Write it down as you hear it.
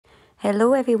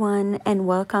Hello everyone and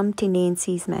welcome to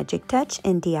Nancy's Magic Touch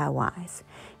and DIYs.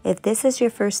 If this is your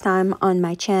first time on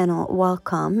my channel,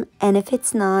 welcome, and if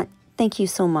it's not, thank you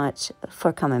so much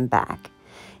for coming back.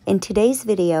 In today's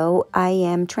video, I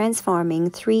am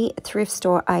transforming 3 thrift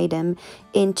store items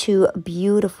into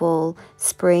beautiful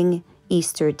spring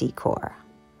Easter decor.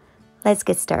 Let's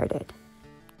get started.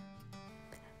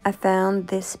 I found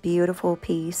this beautiful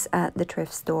piece at the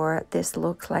thrift store. This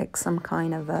looks like some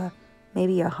kind of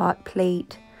maybe a hot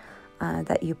plate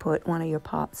that you put one of your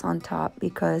pots on top,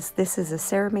 because this is a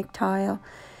ceramic tile.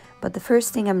 But the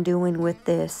first thing I'm doing with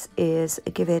this is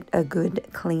give it a good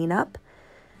clean up,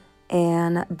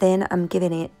 and then I'm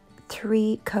giving it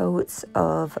 3 coats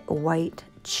of white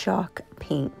chalk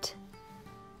paint.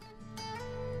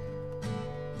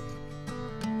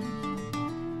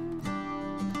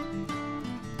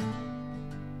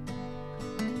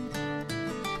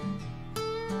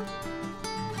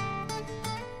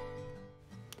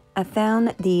 I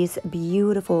found these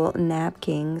beautiful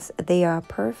napkins. They are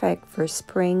perfect for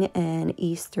spring and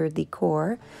Easter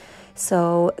decor.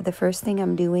 So the first thing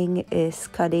I'm doing is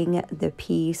cutting the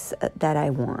piece that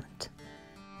I want.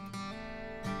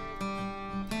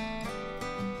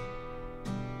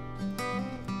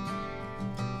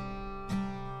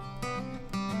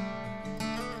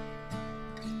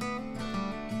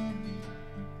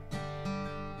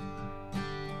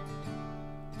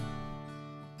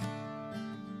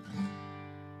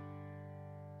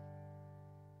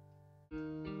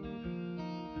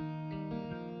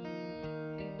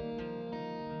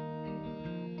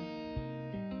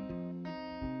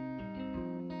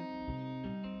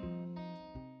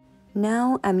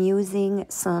 Now I'm using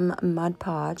some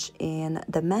ModPodge in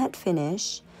the matte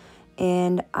finish,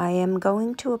 and I am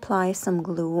going to apply some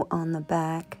glue on the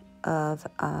back of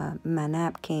my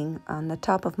napkin, on the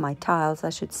top of my tiles I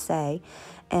should say,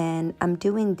 and I'm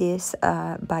doing this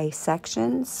by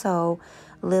sections, so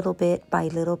little bit by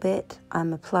little bit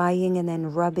I'm applying and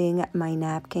then rubbing my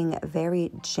napkin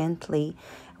very gently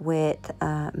with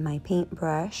my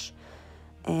paintbrush.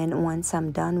 And once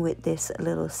I'm done with this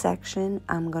little section,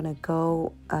 I'm gonna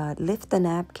go lift the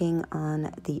napkin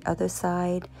on the other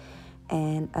side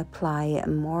and apply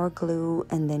more glue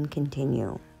and then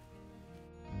continue.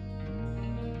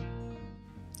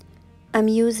 I'm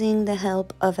using the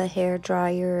help of a hair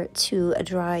dryer to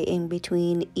dry in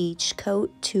between each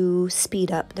coat to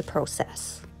speed up the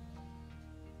process.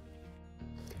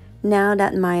 Now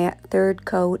that my third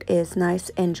coat is nice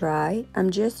and dry,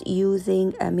 I'm just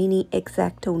using a mini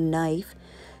X-Acto knife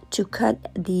to cut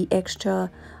the extra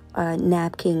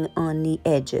napkin on the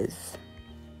edges.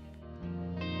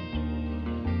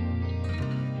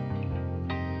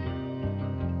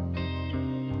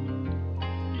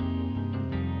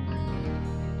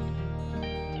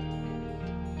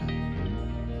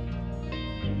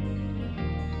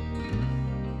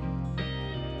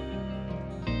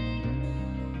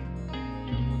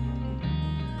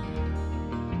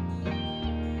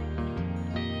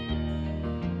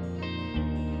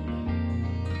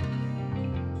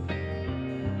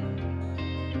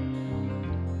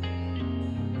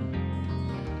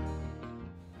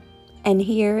 And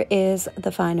here is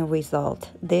the final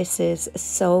result. This is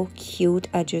so cute.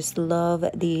 I just love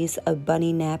these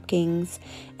bunny napkins,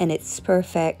 and it's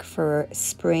perfect for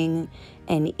spring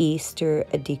and Easter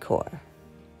decor.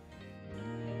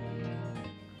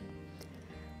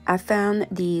 I found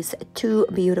these 2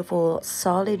 beautiful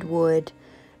solid wood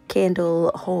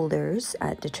candle holders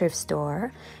at the thrift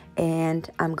store, and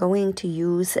I'm going to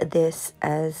use this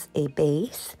as a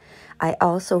base. I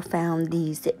also found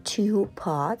these 2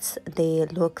 pots. They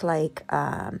look like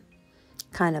kind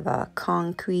of a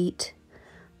concrete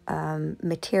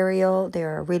material.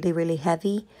 They're really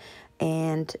heavy.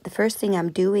 And the first thing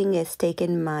I'm doing is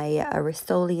taking my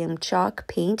Rust-Oleum chalk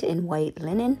paint in white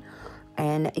linen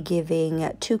and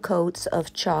giving 2 coats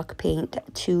of chalk paint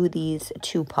to these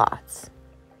 2 pots.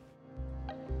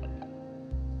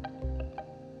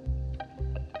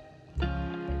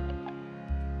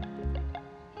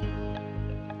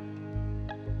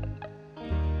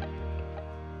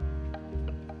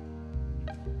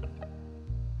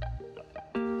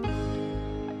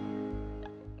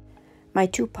 My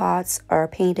 2 pots are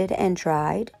painted and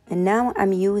dried, and now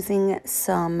I'm using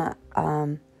some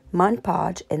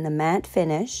ModPodge in the matte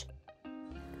finish.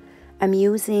 I'm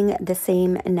using the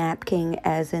same napkin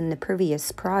as in the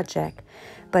previous project,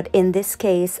 but in this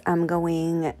case I'm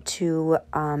going to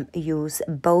use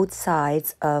both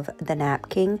sides of the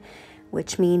napkin,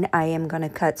 which means I am going to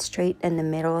cut straight in the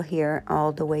middle here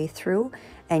all the way through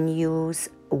and use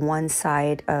one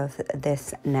side of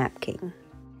this napkin.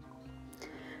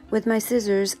 With my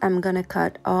scissors, I'm gonna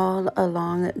cut all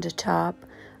along the top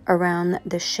around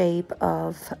the shape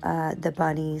of the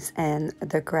bunnies and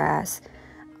the grass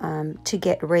to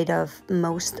get rid of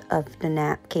most of the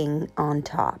napkin on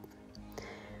top.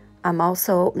 I'm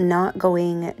also not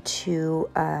going to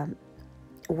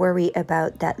worry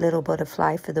about that little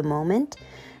butterfly for the moment,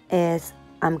 as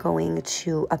I'm going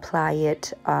to apply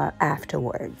it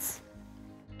afterwards.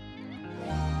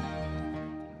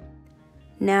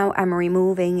 Now I'm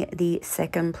removing the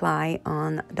second ply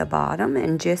on the bottom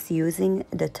and just using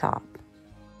the top.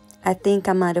 I think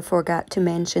I might have forgot to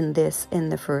mention this in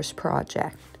the first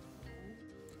project.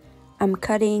 I'm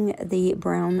cutting the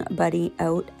brown buddy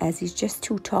out as he's just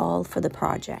too tall for the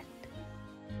project.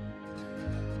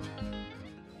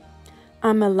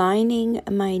 I'm aligning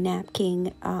my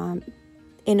napkin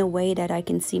in a way that I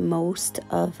can see most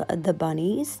of the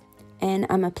bunnies. And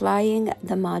I'm applying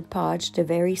the Mod Podge the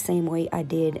very same way I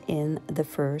did in the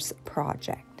first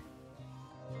project.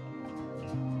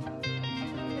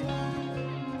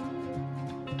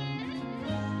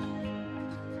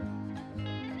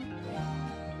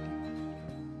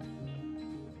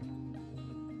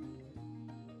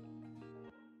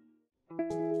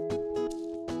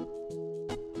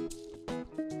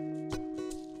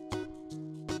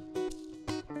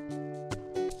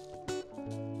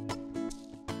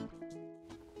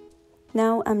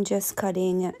 Now I'm just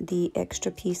cutting the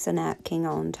extra piece of napkin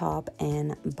on top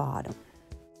and bottom.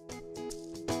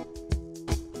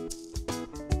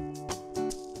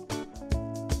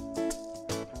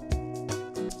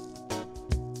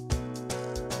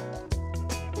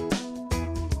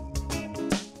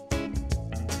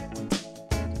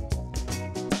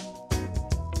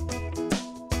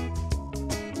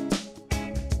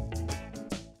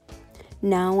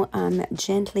 Now I'm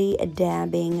gently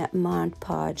dabbing Mod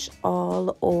Podge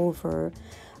all over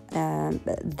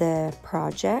the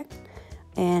project,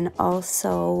 and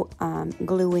also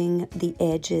gluing the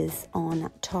edges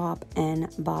on top and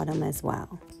bottom as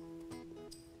well.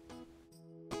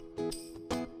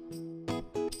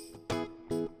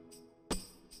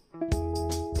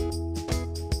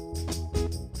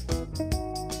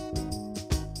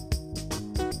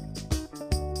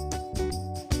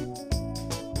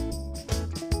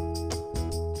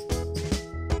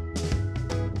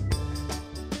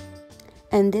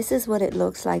 And this is what it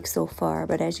looks like so far,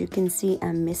 but as you can see,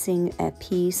 I'm missing a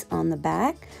piece on the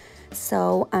back.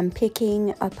 So I'm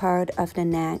picking a part of the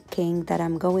napkin that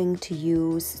I'm going to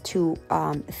use to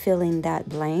fill in that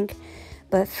blank.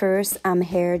 But first, I'm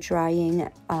hair drying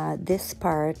this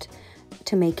part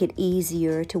to make it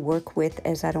easier to work with,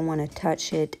 as I don't want to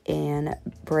touch it and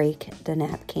break the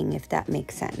napkin, if that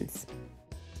makes sense.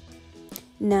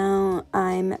 Now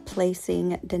I'm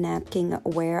placing the napkin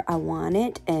where I want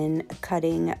it and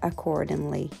cutting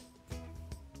accordingly.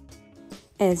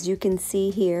 As you can see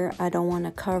here, I don't want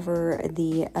to cover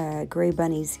the gray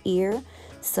bunny's ear,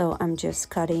 so I'm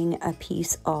just cutting a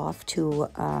piece off to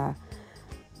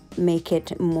make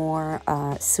it more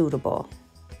suitable.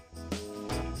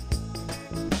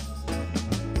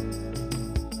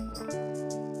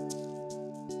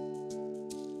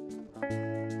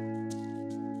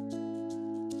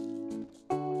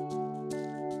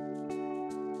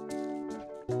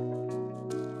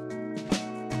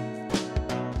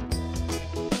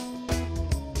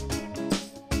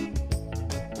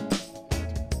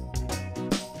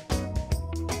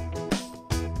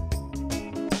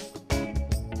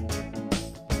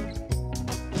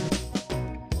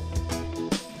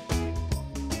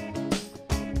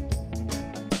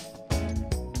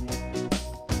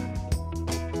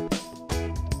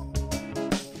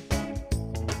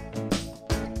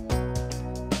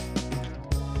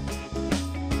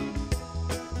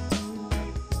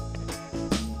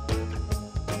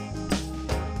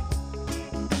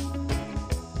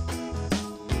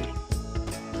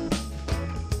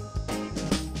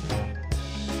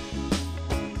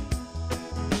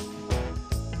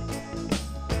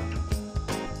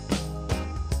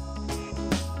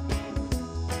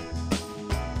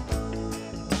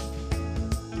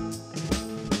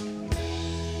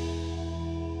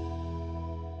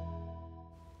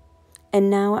 And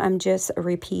now I'm just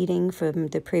repeating from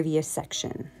the previous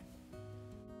section.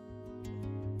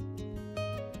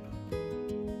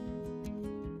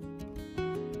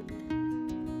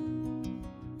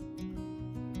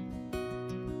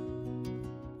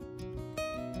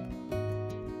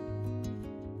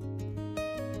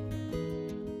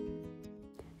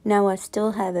 Now I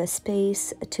still have a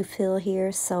space to fill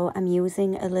here, so I'm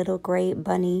using a little gray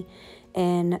bunny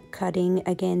and cutting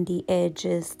again the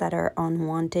edges that are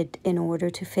unwanted in order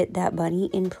to fit that bunny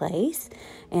in place.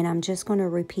 And I'm just going to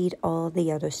repeat all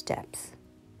the other steps.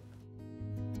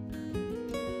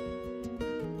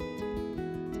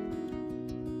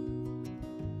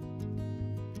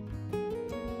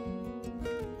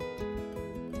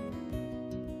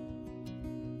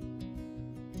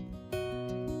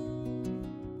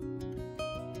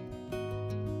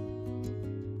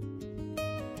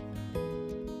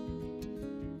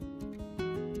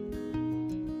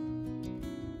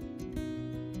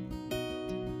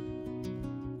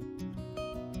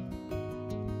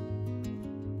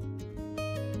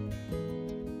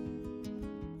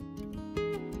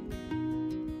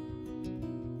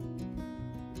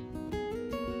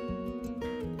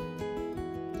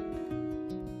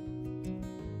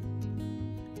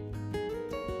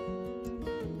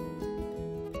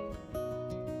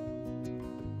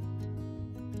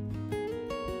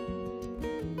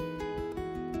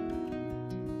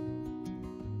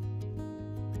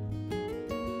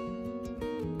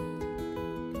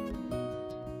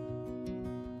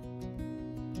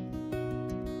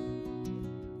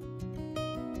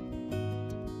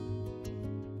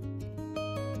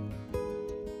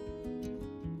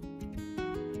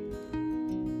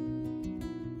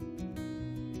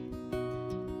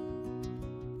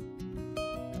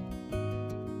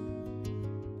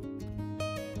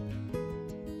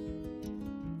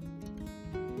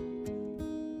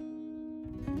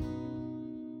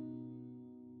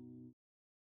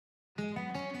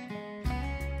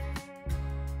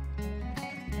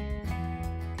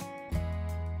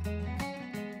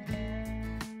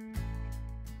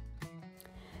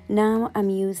 Now I'm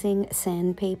using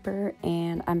sandpaper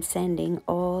and I'm sanding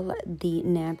all the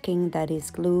napkin that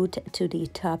is glued to the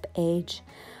top edge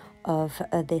of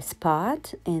this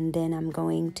pot, and then I'm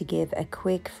going to give a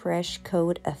quick fresh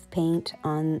coat of paint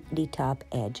on the top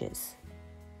edges.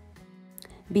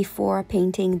 Before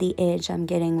painting the edge, I'm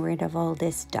getting rid of all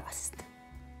this dust.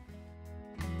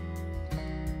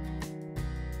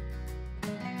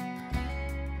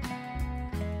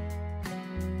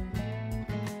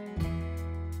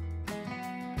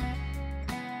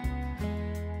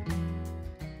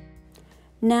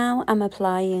 Now I'm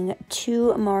applying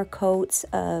 2 more coats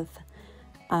of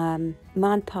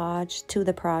ModPodge to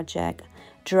the project,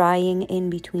 drying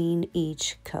in between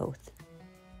each coat.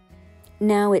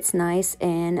 Now it's nice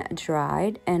and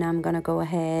dried, and I'm gonna go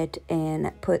ahead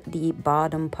and put the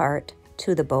bottom part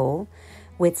to the bowl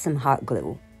with some hot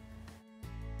glue.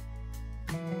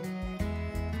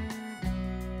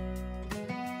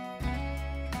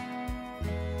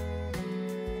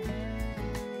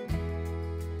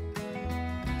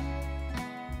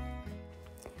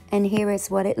 And here is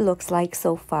what it looks like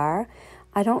so far.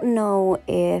 I don't know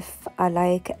if I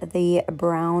like the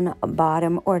brown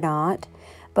bottom or not,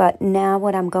 but now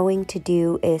what I'm going to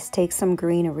do is take some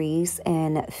greeneries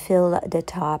and fill the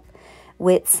top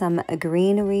with some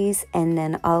greeneries, and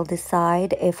then I'll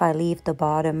decide if I leave the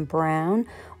bottom brown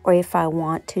or if I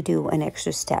want to do an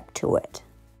extra step to it.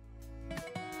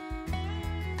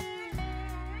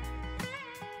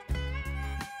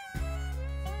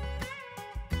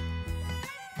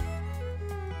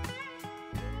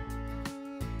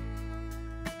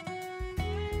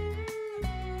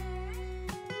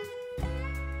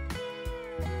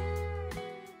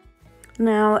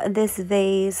 Now this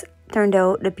vase turned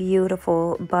out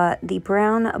beautiful, but the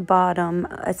brown bottom,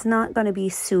 it's not going to be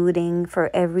suiting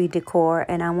for every decor,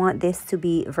 and I want this to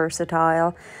be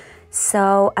versatile.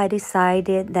 So I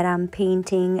decided that I'm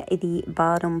painting the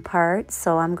bottom part.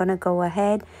 So I'm going to go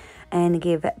ahead and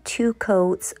give 2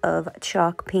 coats of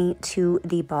chalk paint to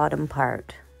the bottom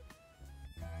part.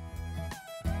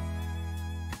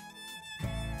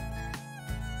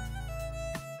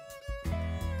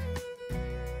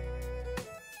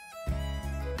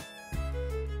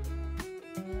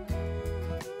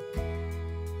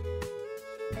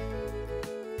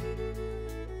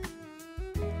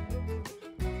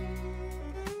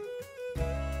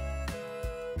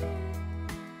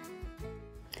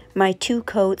 My 2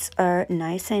 coats are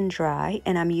nice and dry,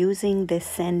 and I'm using this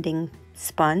sanding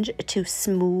sponge to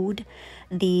smooth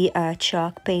the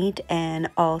chalk paint and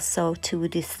also to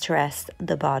distress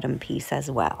the bottom piece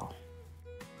as well.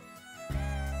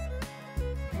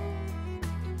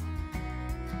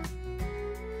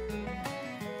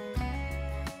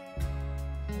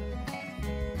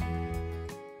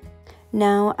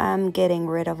 Now I'm getting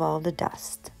rid of all the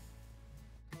dust.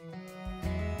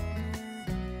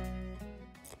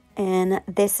 And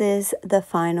this is the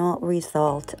final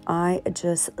result. I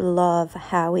just love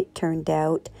how it turned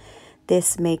out.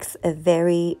 This makes a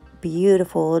very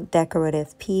beautiful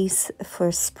decorative piece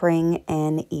for spring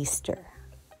and Easter.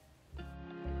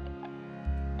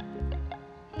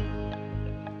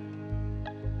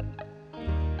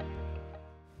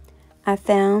 I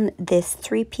found this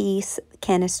 3-piece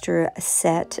canister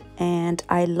set and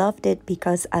I loved it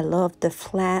because I love the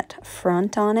flat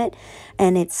front on it,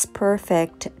 and it's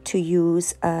perfect to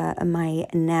use my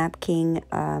napkin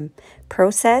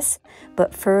process.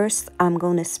 But first I'm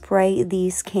going to spray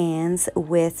these cans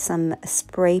with some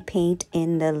spray paint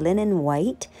in the linen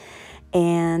white,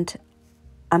 and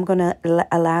I'm going to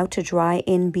allow to dry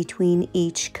in between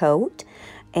each coat.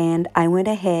 And I went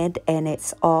ahead and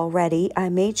it's all ready. I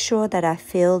made sure that I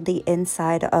filled the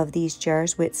inside of these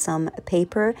jars with some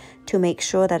paper to make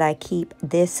sure that I keep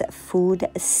this food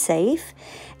safe.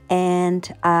 And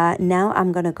now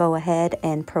I'm going to go ahead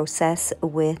and process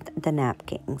with the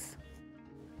napkins.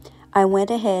 I went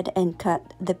ahead and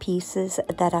cut the pieces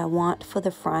that I want for the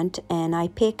front, and I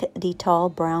picked the tall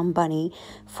brown bunny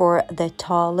for the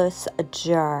tallest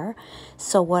jar.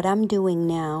 So what I'm doing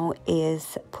now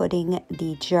is putting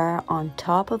the jar on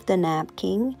top of the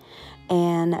napkin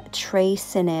and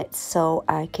tracing it so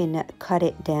I can cut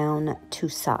it down to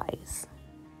size.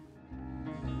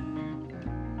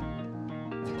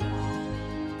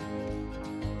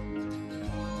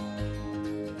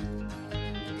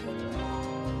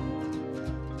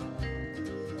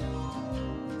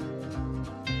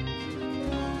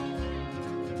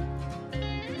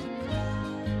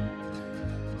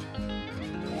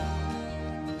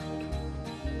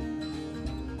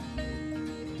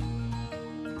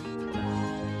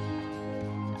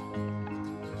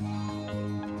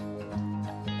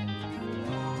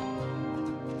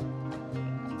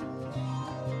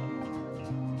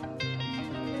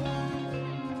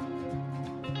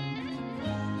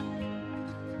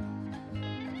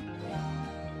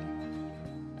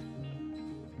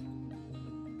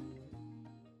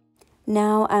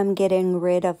 Now I'm getting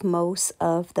rid of most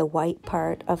of the white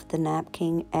part of the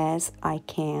napkin as I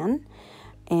can.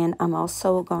 And I'm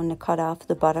also going to cut off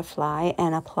the butterfly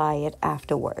and apply it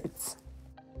afterwards.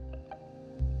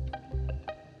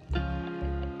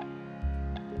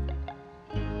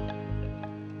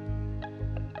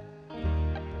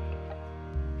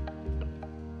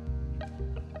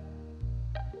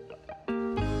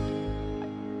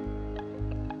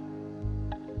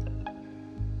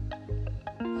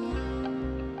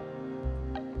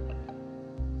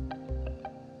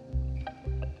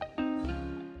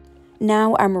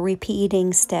 Now I'm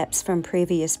repeating steps from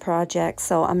previous projects,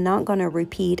 so I'm not going to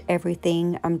repeat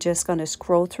everything. I'm just going to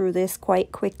scroll through this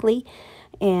quite quickly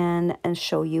and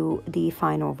show you the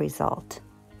final result.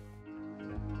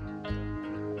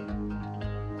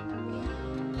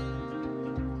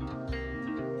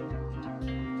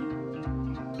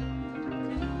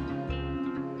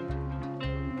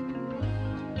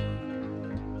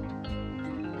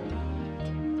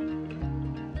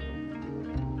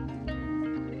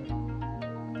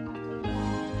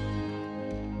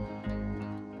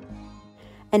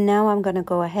 And now I'm going to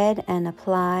go ahead and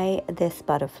apply this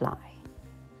butterfly.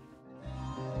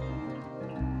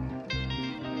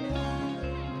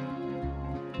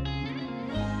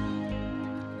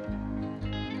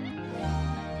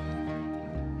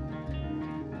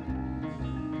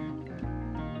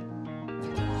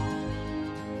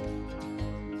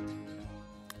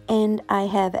 And I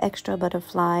have extra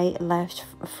butterfly left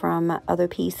from other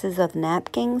pieces of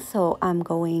napkins, so I'm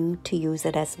going to use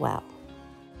it as well.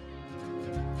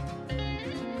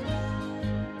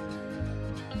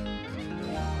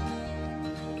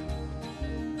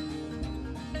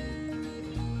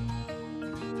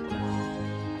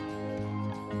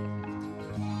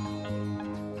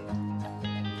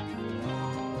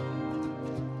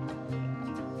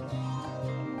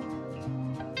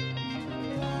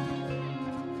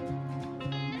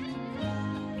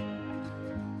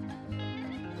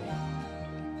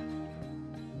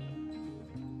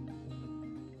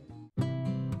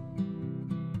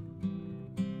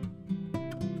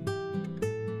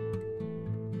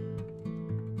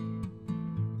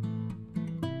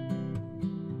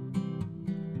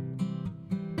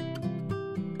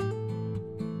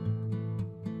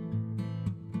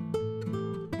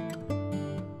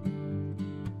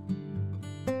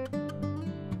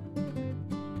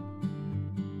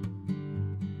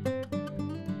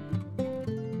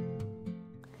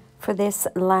 For this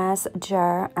last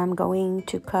jar, I'm going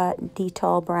to cut the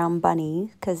tall brown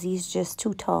bunny because he's just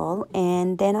too tall.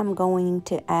 And then I'm going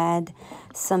to add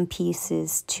some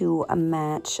pieces to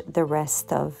match the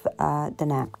rest of the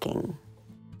napkin.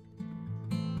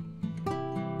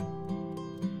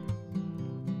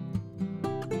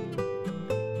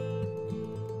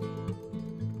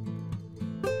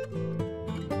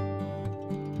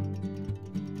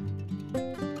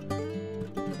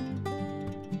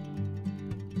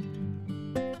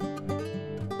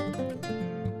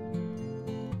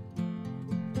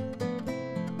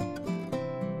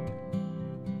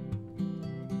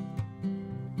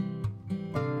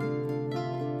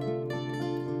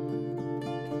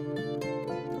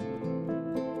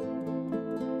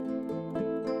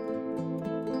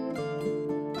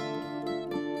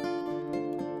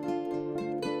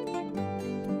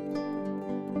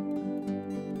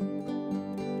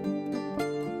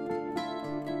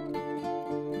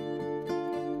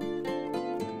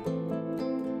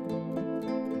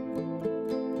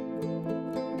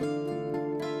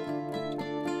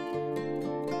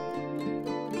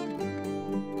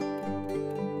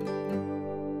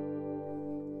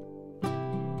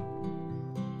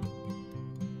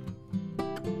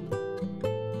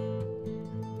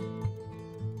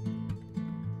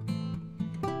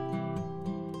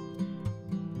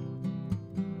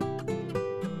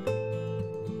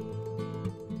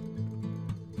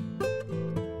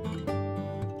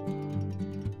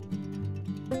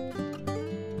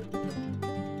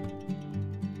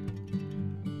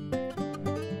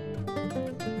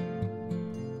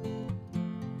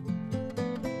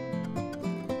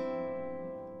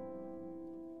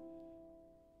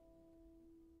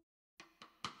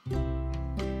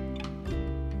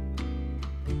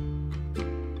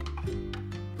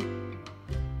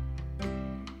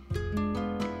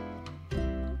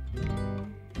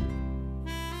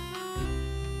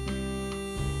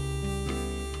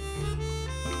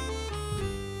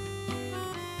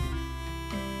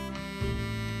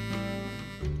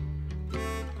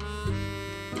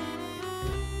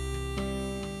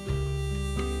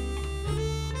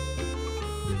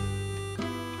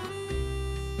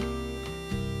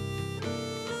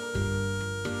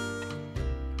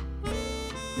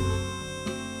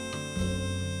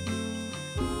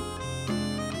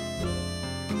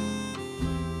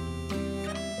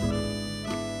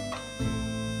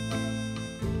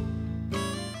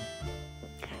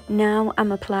 Now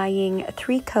I'm applying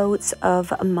 3 coats of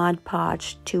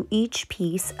ModPodge to each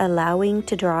piece, allowing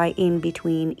to dry in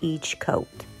between each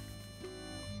coat.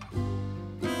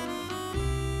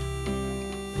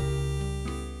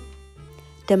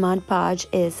 The ModPodge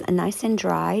is nice and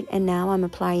dried, and now I'm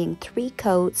applying 3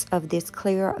 coats of this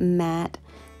clear matte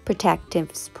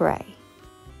protective spray.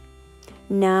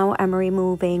 Now I'm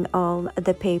removing all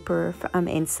the paper from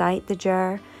inside the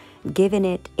jar, giving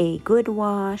it a good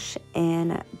wash,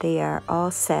 and they are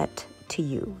all set to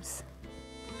use.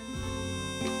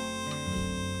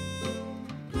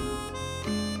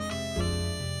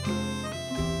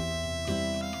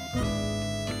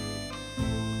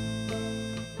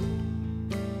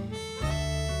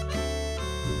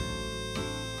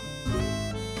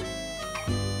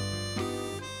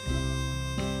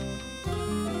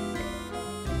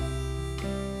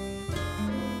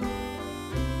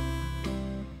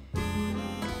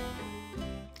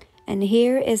 And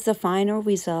here is the final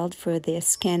result for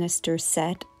this canister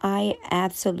set. I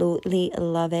absolutely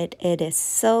love it. It is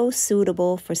so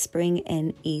suitable for spring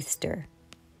and Easter.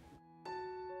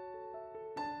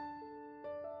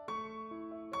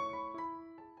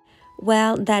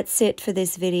 Well, that's it for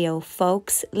this video,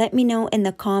 folks. Let me know in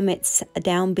the comments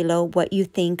down below what you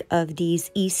think of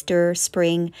these Easter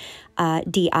spring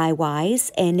DIYs.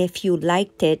 And if you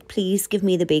liked it, please give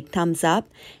me the big thumbs up.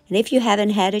 And if you haven't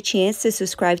had a chance to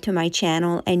subscribe to my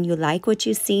channel and you like what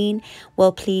you've seen,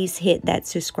 well, please hit that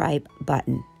subscribe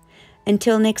button.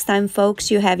 Until next time, folks,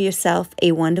 you have yourself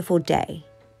a wonderful day.